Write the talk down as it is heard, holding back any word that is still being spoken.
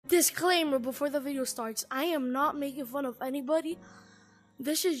Disclaimer before the video starts. I am not making fun of anybody.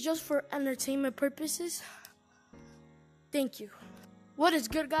 This is just for entertainment purposes. Thank you. What is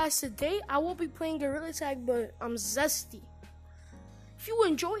good, guys? Today I will be playing Gorilla Tag, but I'm Zesty. If you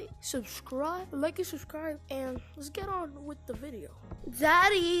enjoy, subscribe, like and subscribe, and let's get on with the video.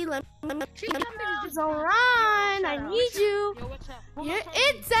 Daddy, let me run. I need you. Yo, what's up? You're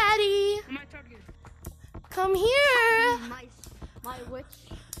it, Daddy. Who am I talking? Come here. My witch.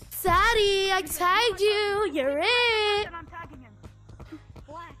 Daddy, I tagged you. You're it. I'm tagging him.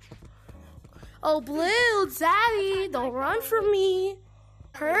 Black. Oh, blue, Daddy, don't run from me.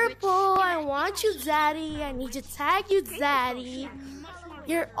 Purple, I want you, Daddy. I need to tag you, Daddy.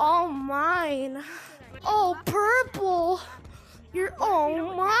 You're all mine. Oh, purple, you're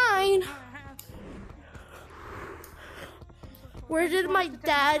all mine. Where did my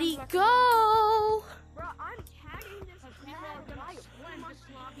daddy go? Bro, I'm tagging this guy.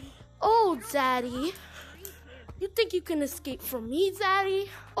 Oh, Daddy. You think you can escape from me,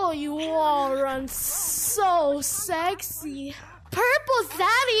 Daddy? Oh, you all run so sexy. Purple,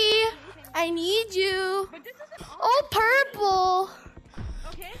 Daddy, I need you. Oh, Purple.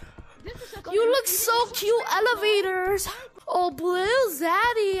 You look so cute, elevators. Oh, Blue,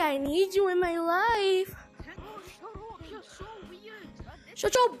 Daddy, I need you in my life.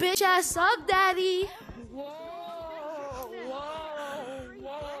 Shut your bitch ass up, Daddy. Whoa.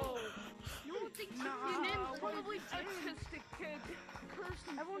 Your name's probably autistic kid.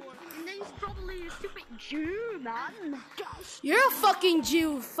 Your name's probably a stupid Jew, man. You're a fucking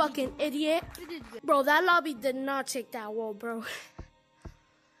Jew, fucking idiot. Bro, that lobby did not take that well, bro.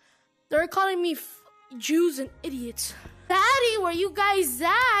 They're calling me Jews and idiots. Daddy, where you guys at?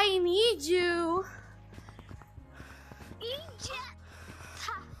 I need you.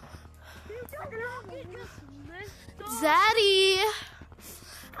 Daddy,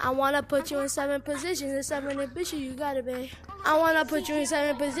 I wanna put you in 7 position. The 7 ambition, you got it, babe. I wanna put you in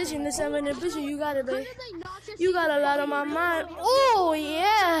 7 position. The 7 ambition, you got it, babe. You got a lot on my mind. Oh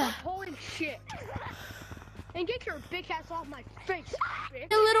yeah. Holy shit. And get your big ass off my face.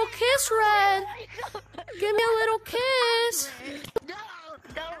 A little kiss, Red. Give me a little kiss.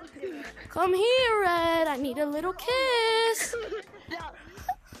 Come here, Red. I need a little kiss.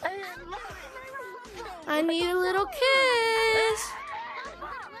 I need a little kiss.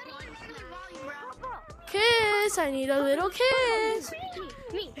 Kiss. I need a little kiss.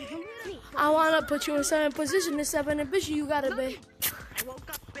 I wanna put you in 7 position. The 7 ambition, you got it, babe.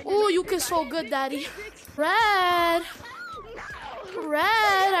 Oh, you kiss so good, Daddy. Red,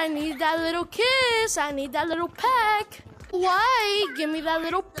 I need that little kiss. I need that little peck. Why? Give me that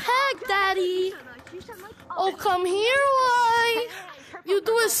little peck, Daddy. Oh, come here, why? You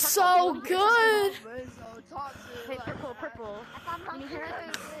do it so good. Hey, purple.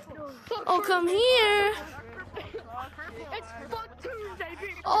 Oh, come here.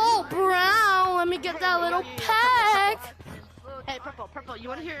 Oh, brown. Let me get that little peck. Hey, purple, you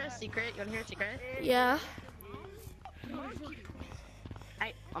wanna hear a secret? Yeah.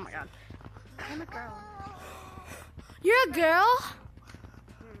 Hey, oh my god. I'm a girl. You're a girl?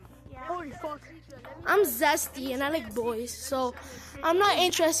 Yeah. Holy fuck. I'm Zesty and I like boys, so I'm not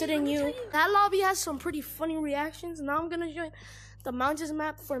interested in you. That lobby has some pretty funny reactions. Now I'm gonna join the mountains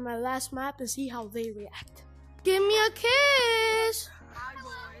map for my last map and see how they react. Give me a kiss.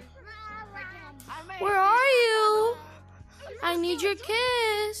 Where are you? I need your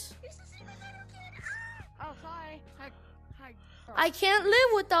kiss. Oh, sorry. Hi. I can't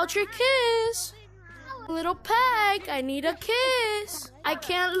live without your kiss. Little peck, I need a kiss. I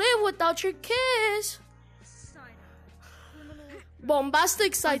can't live without your kiss.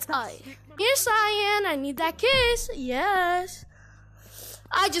 Bombastic sights eye. Here, Cyan, I need that kiss. Yes.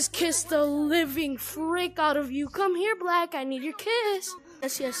 I just kissed the living freak out of you. Come here, Black, I need your kiss.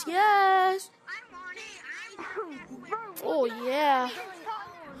 Yes. Oh, yeah.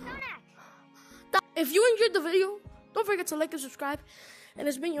 If you enjoyed the video, don't forget to like and subscribe. And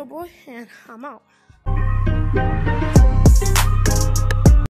it's been your boy, and I'm out.